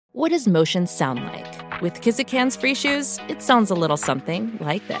What does motion sound like? With Kizikans free shoes, it sounds a little something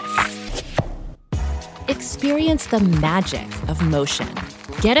like this. Experience the magic of motion.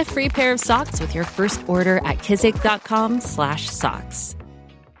 Get a free pair of socks with your first order at kizik.com/socks.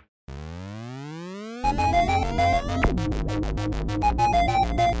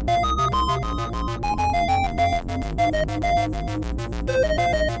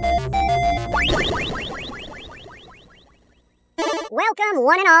 Welcome,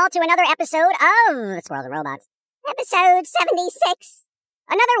 one and all, to another episode of Squirrels and Robots. Episode 76.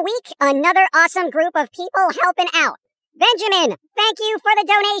 Another week, another awesome group of people helping out. Benjamin, thank you for the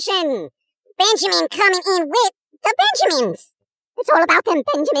donation. Benjamin coming in with the Benjamins. It's all about them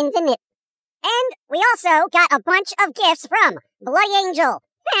Benjamins, isn't it? And we also got a bunch of gifts from Bloody Angel,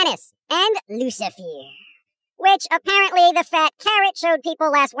 Thanos, and Lucifer, which apparently the Fat Carrot showed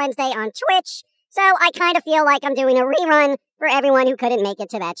people last Wednesday on Twitch, so I kind of feel like I'm doing a rerun for everyone who couldn't make it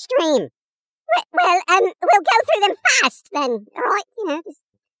to that stream. Well, we'll go through them fast then, alright?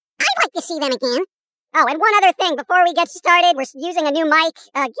 I'd like to see them again. Oh, and one other thing, before we get started, we're using a new mic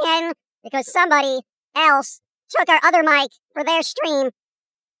again, because somebody else took our other mic for their stream.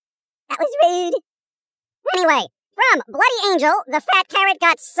 That was rude. Anyway, from Bloody Angel, the Fat Carrot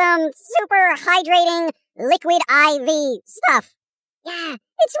got some super hydrating liquid IV stuff. Yeah,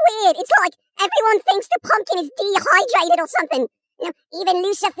 it's weird. It's like everyone thinks the pumpkin is dehydrated or something. Even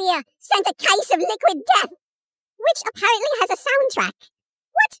Lucifer sent a case of liquid death, which apparently has a soundtrack.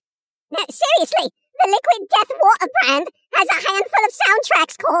 What? No, seriously, the Liquid Death water brand has a handful of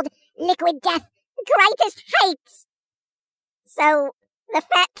soundtracks called Liquid Death Greatest Hates. So, the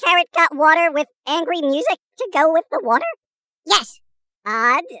Fat Carrot got water with angry music to go with the water? Yes.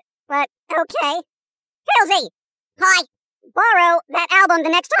 Odd, but okay. Pilsy, hi. Borrow that album the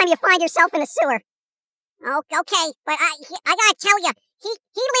next time you find yourself in a sewer. Oh, okay, but I gotta tell you, he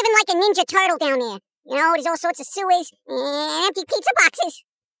living like a ninja turtle down there. There's all sorts of sewers and empty pizza boxes.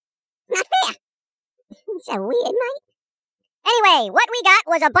 Not fair. So weird, mate. Anyway, what we got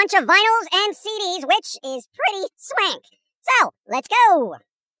was a bunch of vinyls and CDs, which is pretty swank. So, let's go.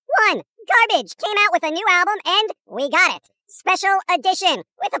 1. Garbage came out with a new album, and we got it. Special edition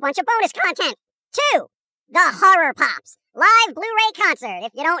with a bunch of bonus content. 2. The Horror Pops live Blu-ray concert.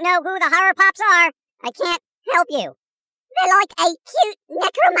 If you don't know who the Horror Pops are, I can't help you. They're like a cute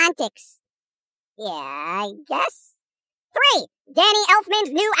necromantics. Yeah, I guess. 3. Danny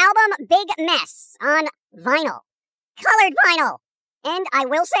Elfman's new album, Big Mess, on vinyl. Colored vinyl. And I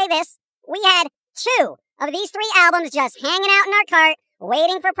will say this, we had 2 of these 3 albums just hanging out in our cart,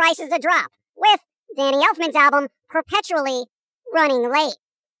 waiting for prices to drop, with Danny Elfman's album perpetually running late.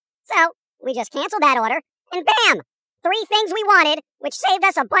 So, we just canceled that order, and bam! 3 things we wanted, which saved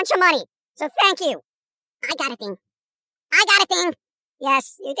us a bunch of money. So thank you. I got a thing.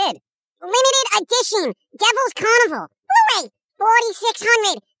 Yes, you did. Limited edition Devil's Carnival Blu-ray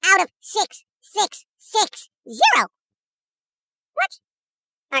 4600 out of 6660. What?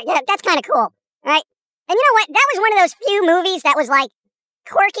 Yeah, that's kind of cool, right? And you know what? That was one of those few movies that was like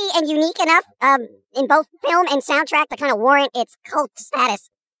quirky and unique enough in both film and soundtrack to kind of warrant its cult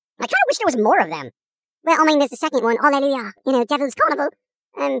status. I kind of wish there was more of them. Well, I mean, there's the second one, Hallelujah, Devil's Carnival,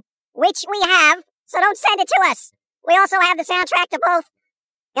 which we have, so don't send it to us. We also have the soundtrack to both.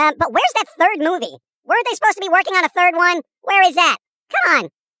 But where's that third movie? Weren't they supposed to be working on a third one? Where is that? Come on.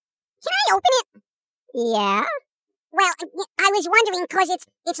 Can I open it? Yeah? Well, I was wondering, because it's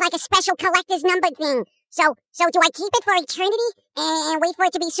like a special collector's number thing. So do I keep it for eternity and wait for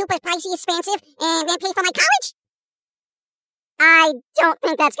it to be super pricey, expensive, and then pay for my college? I don't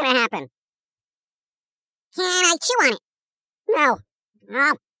think that's going to happen. Can I chew on it? No. Oh,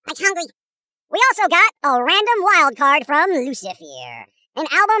 I'm hungry. We also got a random wild card from Lucifer, an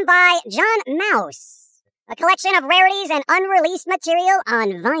album by John Mouse, a collection of rarities and unreleased material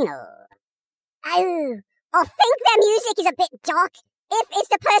on vinyl. Oh, I think their music is a bit dark, if it's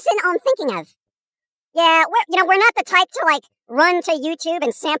the person I'm thinking of. Yeah, we're not the type to, run to YouTube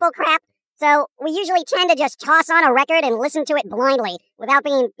and sample crap, so we usually tend to just toss on a record and listen to it blindly, without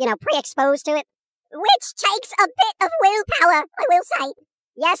being, pre-exposed to it. Which takes a bit of willpower, I will say.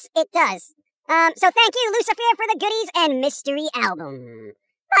 Yes, it does. So thank you, Lucifer, for the goodies and mystery album.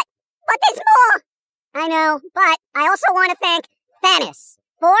 But there's more! I know, but I also want to thank Thanos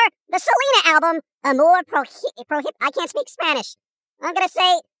for the Selena album, Amor I can't speak Spanish. I'm gonna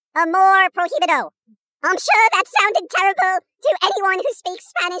say Amor Prohibido. I'm sure that sounded terrible to anyone who speaks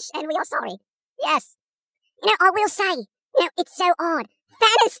Spanish, and we are sorry. Yes. I will say, it's so odd.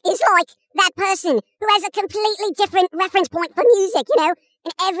 Thanos is like that person who has a completely different reference point for music, and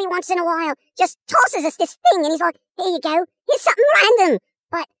every once in a while just tosses us this thing, and he's like, here you go, here's something random.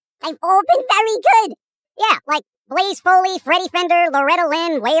 But They've all been very good. Yeah, like Blaze Foley, Freddie Fender, Loretta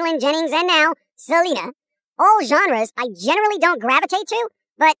Lynn, Waylon Jennings, and now Selena. All genres I generally don't gravitate to,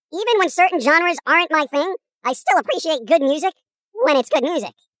 but even when certain genres aren't my thing, I still appreciate good music when it's good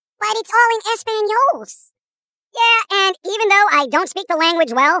music. But it's all in Españols. Yeah, and even though I don't speak the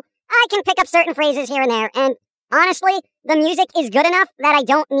language well, I can pick up certain phrases here and there, and honestly, the music is good enough that I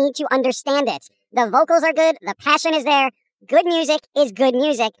don't need to understand it. The vocals are good, the passion is there. Good music is good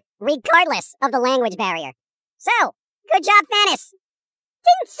music, regardless of the language barrier. So, good job, Thanis.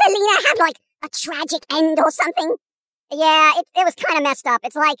 Didn't Selena have, like, a tragic end or something? Yeah, it was kind of messed up.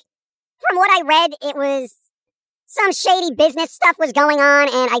 It's like, from what I read, it was some shady business stuff was going on,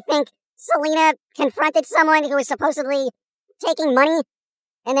 and I think Selena confronted someone who was supposedly taking money,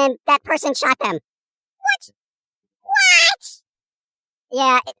 and then that person shot them. What?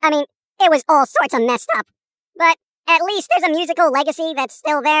 Yeah, it was all sorts of messed up. But at least there's a musical legacy that's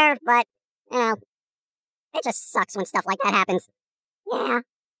still there, but, it just sucks when stuff like that happens. Yeah.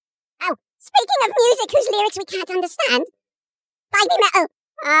 Oh, speaking of music whose lyrics we can't understand, Baby Metal.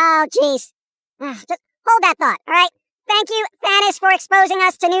 Oh, jeez. Just hold that thought, alright? Thank you, Thanis, for exposing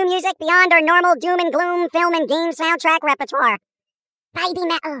us to new music beyond our normal doom and gloom film and game soundtrack repertoire. Baby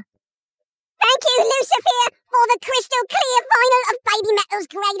Metal. Thank you, Lucifer, for the crystal clear vinyl of Baby Metal's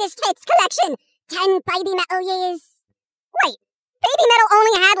greatest hits collection. 10 Baby Metal years. Wait, Baby Metal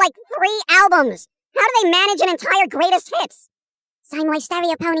only had like 3 albums. How do they manage an entire greatest hits? Same way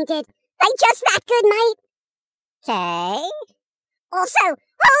Stereo Pony did. They just that good, mate. Okay. Also,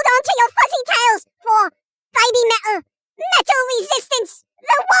 hold on to your fuzzy tails for Baby Metal Metal Resistance,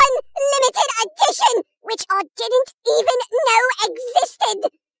 the one limited edition, which I didn't even know existed.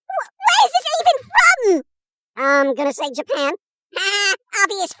 Where is this even from? I'm gonna say Japan.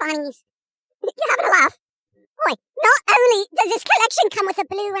 Obvious funnies. You're having a laugh. Boy, not only does this collection come with a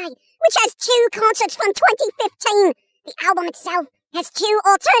Blu-ray, which has 2 concerts from 2015, the album itself has 2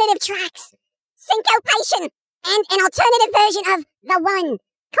 alternative tracks, Syncopation, and an alternative version of The One,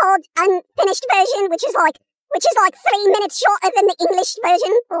 called Unfinished Version, which is like 3 minutes shorter than the English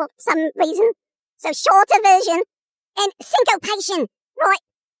version for some reason. So shorter version, and Syncopation, right,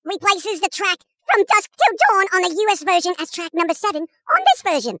 replaces the track From Dusk Till Dawn on the US version as track number 7 on this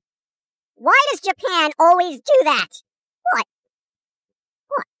version. Why does Japan always do that? What?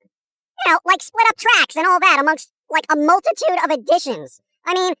 Like split up tracks and all that amongst, like, a multitude of editions.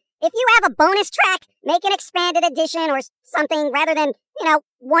 I mean, if you have a bonus track, make an expanded edition or something rather than,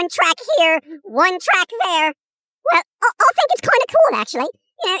 1 track here, 1 track there. Well, I think it's kind of cool, actually.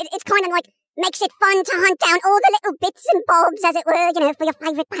 It's kind of like, makes it fun to hunt down all the little bits and bobs, as it were, for your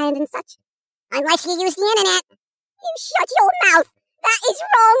favorite band and such. Unless you use the internet. You shut your mouth. That is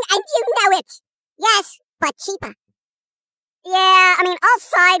wrong, and you know it. Yes, but cheaper. Yeah, I'll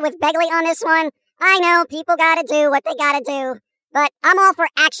side with Begley on this one. I know people gotta do what they gotta do, but I'm all for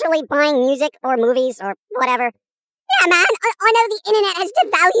actually buying music or movies or whatever. Yeah, man, I know the internet has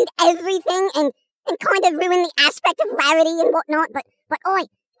devalued everything and kind of ruined the aspect of rarity and whatnot, but oi,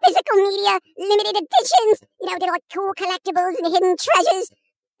 physical media, limited editions, they're like cool collectibles and hidden treasures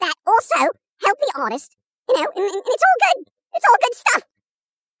that also help the artist, and it's all good. It's all good stuff.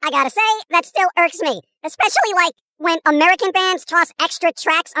 I gotta say, that still irks me, especially like when American bands toss extra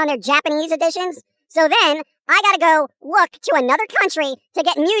tracks on their Japanese editions. So then I gotta go look to another country to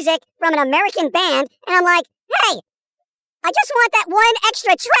get music from an American band, and I'm like, hey, I just want that 1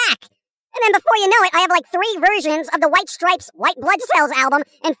 extra track. And then before you know it, I have like 3 versions of the White Stripes' White Blood Cells album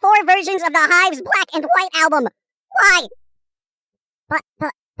and 4 versions of the Hives' Black and White album. Why? But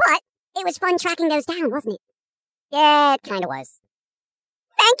it was fun tracking those down, wasn't it? Yeah, it kinda was.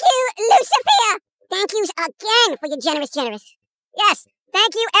 Thank you, Lucifer! Thank yous again for your generous. Yes,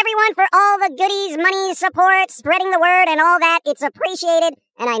 thank you everyone for all the goodies, money, support, spreading the word and all that. It's appreciated,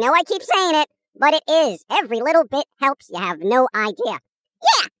 and I know I keep saying it, but it is. Every little bit helps, you have no idea.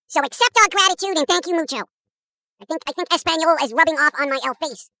 Yeah, so accept our gratitude and thank you mucho. I think Espanol is rubbing off on my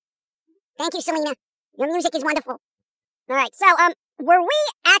face. Thank you, Selena. Your music is wonderful. Alright, so, were we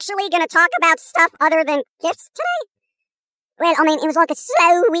actually gonna talk about stuff other than gifts today? Well, it was like a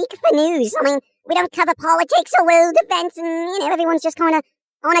slow week for news. We don't cover politics or world events and, everyone's just kind of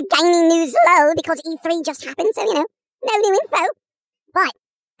on a gaming news low because E3 just happened, so, no new info. But,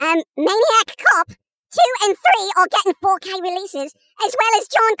 Maniac Cop 2 and 3 are getting 4K releases, as well as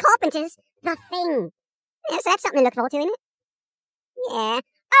John Carpenter's The Thing. Yeah, so that's something to look forward to, isn't it? Yeah.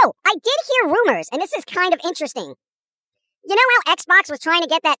 Oh, I did hear rumors, and this is kind of interesting. You know how Xbox was trying to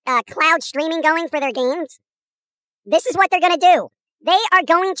get that cloud streaming going for their games? This is what they're going to do. They are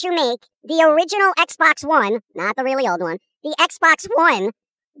going to make the original Xbox One, not the really old one, the Xbox One,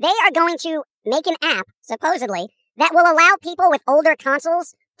 they are going to make an app, supposedly, that will allow people with older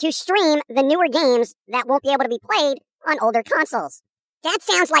consoles to stream the newer games that won't be able to be played on older consoles. That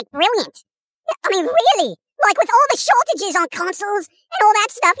sounds like brilliant. I mean, really? Like, with all the shortages on consoles and all that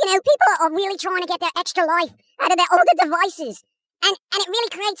stuff, people are really trying to get their extra life out of their older devices. And it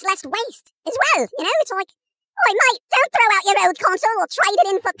really creates less waste as well, It's like, oi, mate, don't throw out your old console or trade it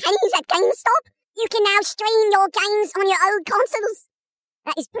in for pennies at GameStop. You can now stream your games on your old consoles.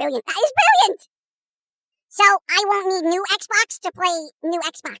 That is brilliant. That is brilliant. So, I won't need new Xbox to play new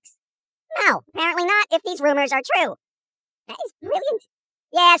Xbox. No, apparently not, if these rumors are true. That is brilliant.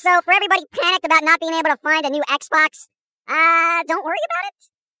 Yeah, so for everybody panicked about not being able to find a new Xbox, don't worry about it.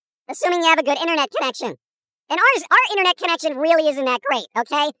 Assuming you have a good internet connection. And our internet connection really isn't that great,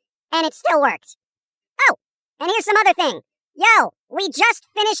 okay? And it still worked. Oh, and here's some other thing. Yo, we just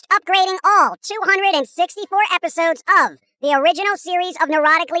finished upgrading all 264 episodes of the original series of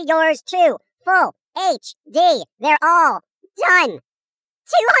Neurotically Yours 2. Full HD. They're all done.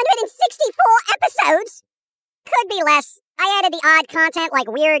 264 episodes? Could be less. I added the odd content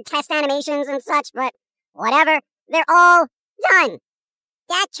like weird test animations and such, but whatever. They're all done.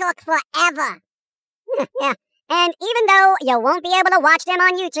 That took forever. Yeah. And even though you won't be able to watch them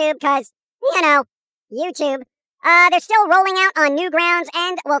on YouTube, because, YouTube, they're still rolling out on Newgrounds,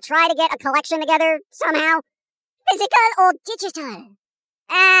 and we'll try to get a collection together somehow. Physical or digital?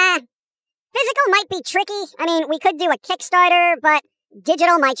 Physical might be tricky. I mean, we could do a Kickstarter, but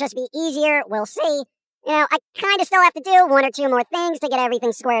digital might just be easier. We'll see. I kind of still have to do one or two more things to get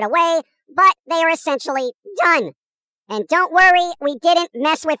everything squared away, but they are essentially done. And don't worry, we didn't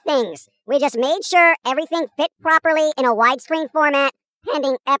mess with things. We just made sure everything fit properly in a widescreen format,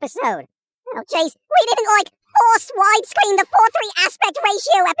 pending episode. Oh, jeez, we didn't, force widescreen the 4:3 aspect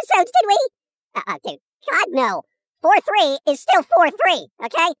ratio episodes, did we? Dude, God, no. 4:3 is still 4:3,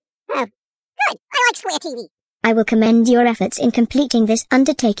 okay? Good, I like Square TV. I will commend your efforts in completing this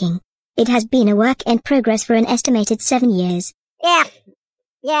undertaking. It has been a work in progress for an estimated 7 years.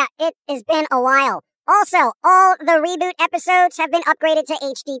 Yeah, it has been a while. Also, all the reboot episodes have been upgraded to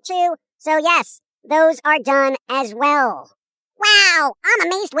HD2, so yes, those are done as well. Wow, I'm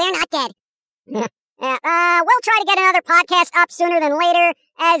amazed we're not dead. We'll try to get another podcast up sooner than later,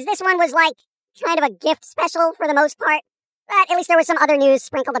 as this one was kind of a gift special for the most part, but at least there was some other news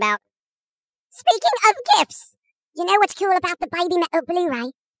sprinkled about. Speaking of gifts, you know what's cool about the Baby Metal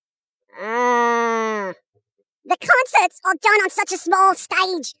Blu-ray? The concerts are done on such a small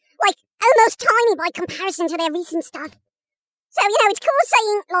stage, almost tiny by comparison to their recent stuff. So, it's cool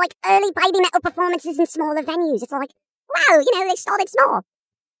seeing, early Baby Metal performances in smaller venues. It's like, wow, they started small.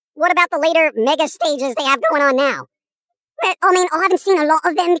 What about the later mega stages they have going on now? Well, I mean, I haven't seen a lot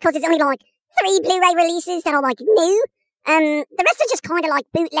of them because there's only, 3 Blu-ray releases that are, new. The rest are just kind of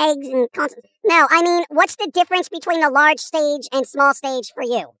bootlegs and concerts. No, I mean, what's the difference between the large stage and small stage for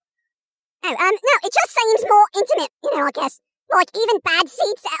you? Oh, no, it just seems more intimate, I guess. Even bad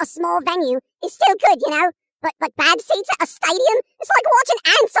seats at a small venue is still good, But bad seats at a stadium? It's like watching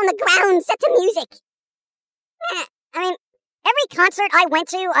ants on the ground set to music. Yeah, I mean, every concert I went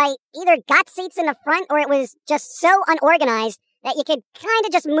to, I either got seats in the front or it was just so unorganized that you could kind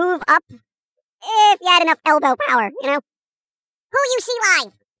of just move up if you had enough elbow power, Who you see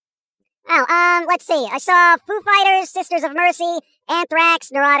live? Oh, let's see. I saw Foo Fighters, Sisters of Mercy,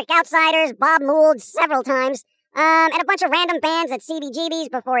 Anthrax, Neurotic Outsiders, Bob Mould several times, and a bunch of random bands at CBGB's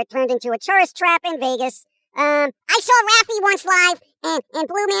before it turned into a tourist trap in Vegas. I saw Raffi once live, and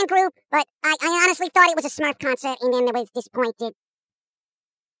Blue Man Group, but I honestly thought it was a Smurf concert, and then I was disappointed.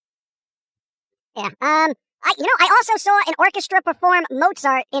 Yeah, I also saw an orchestra perform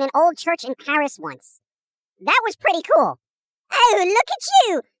Mozart in an old church in Paris once. That was pretty cool. Oh, look at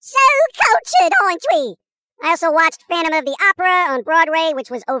you! So cultured, aren't we? I also watched Phantom of the Opera on Broadway, which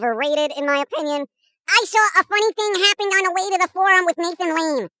was overrated, in my opinion. I saw a funny thing happen on the way to the Forum with Nathan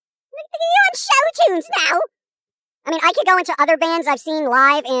Lane. You're on show tunes now! I mean, I could go into other bands I've seen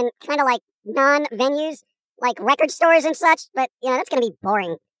live in kind of non-venues, like record stores and such, but, that's gonna be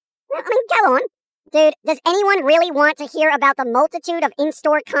boring. I mean, go on. Dude, does anyone really want to hear about the multitude of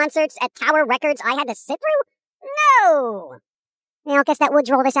in-store concerts at Tower Records I had to sit through? No! I guess that would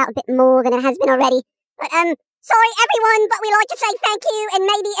draw this out a bit more than it has been already. But, sorry everyone, but we like to say thank you and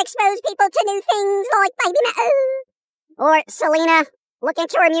maybe expose people to new things like Baby Metal. Or Selena. Look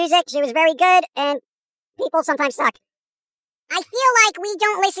into her music, she was very good, and people sometimes suck. I feel like we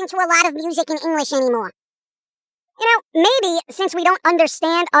don't listen to a lot of music in English anymore. Maybe since we don't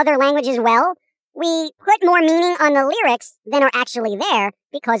understand other languages well, we put more meaning on the lyrics than are actually there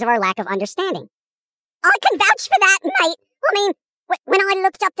because of our lack of understanding. I can vouch for that, mate. I mean, when I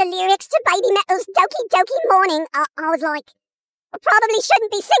looked up the lyrics to Baby Metal's Doki Doki Morning, I was like, I probably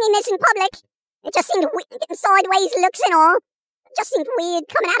shouldn't be singing this in public. It just seemed weird, getting sideways looks and all. It just seemed weird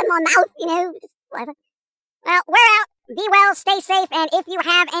coming out of my mouth, you know, whatever. Well, we're out. Be well, stay safe, and if you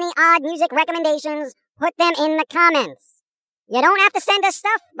have any odd music recommendations, put them in the comments. You don't have to send us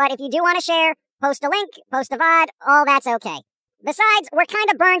stuff, but if you do want to share, post a link, post a VOD, all that's okay. Besides, we're kind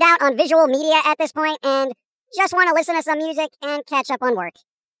of burned out on visual media at this point, and just want to listen to some music and catch up on work.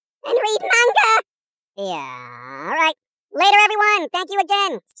 And read manga! Yeah, alright. Later, everyone. Thank you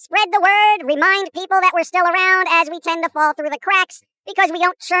again. Spread the word. Remind people that we're still around, as we tend to fall through the cracks because we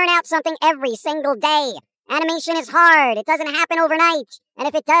don't churn out something every single day. Animation is hard. It doesn't happen overnight. And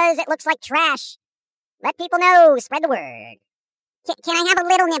if it does, it looks like trash. Let people know. Spread the word. Can I have a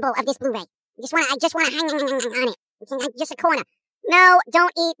little nibble of this Blu-ray? I just want to hang on it. Just a corner. No,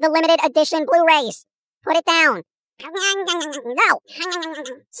 don't eat the limited edition Blu-rays. Put it down. No.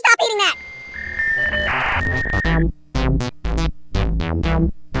 Stop eating that.